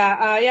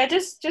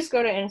 Just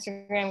go to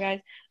Instagram,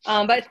 guys.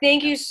 But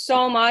thank you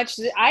so much.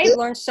 I've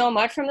learned so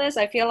much from this.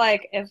 I feel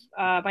like if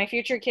my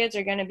future kids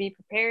are gonna be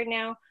prepared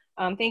now.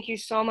 Thank you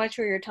so much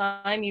for your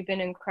time. You've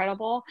been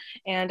incredible.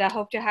 And I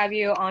hope to have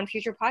you on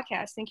future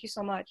podcasts. Thank you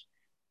so much.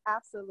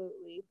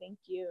 Absolutely. Thank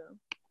you.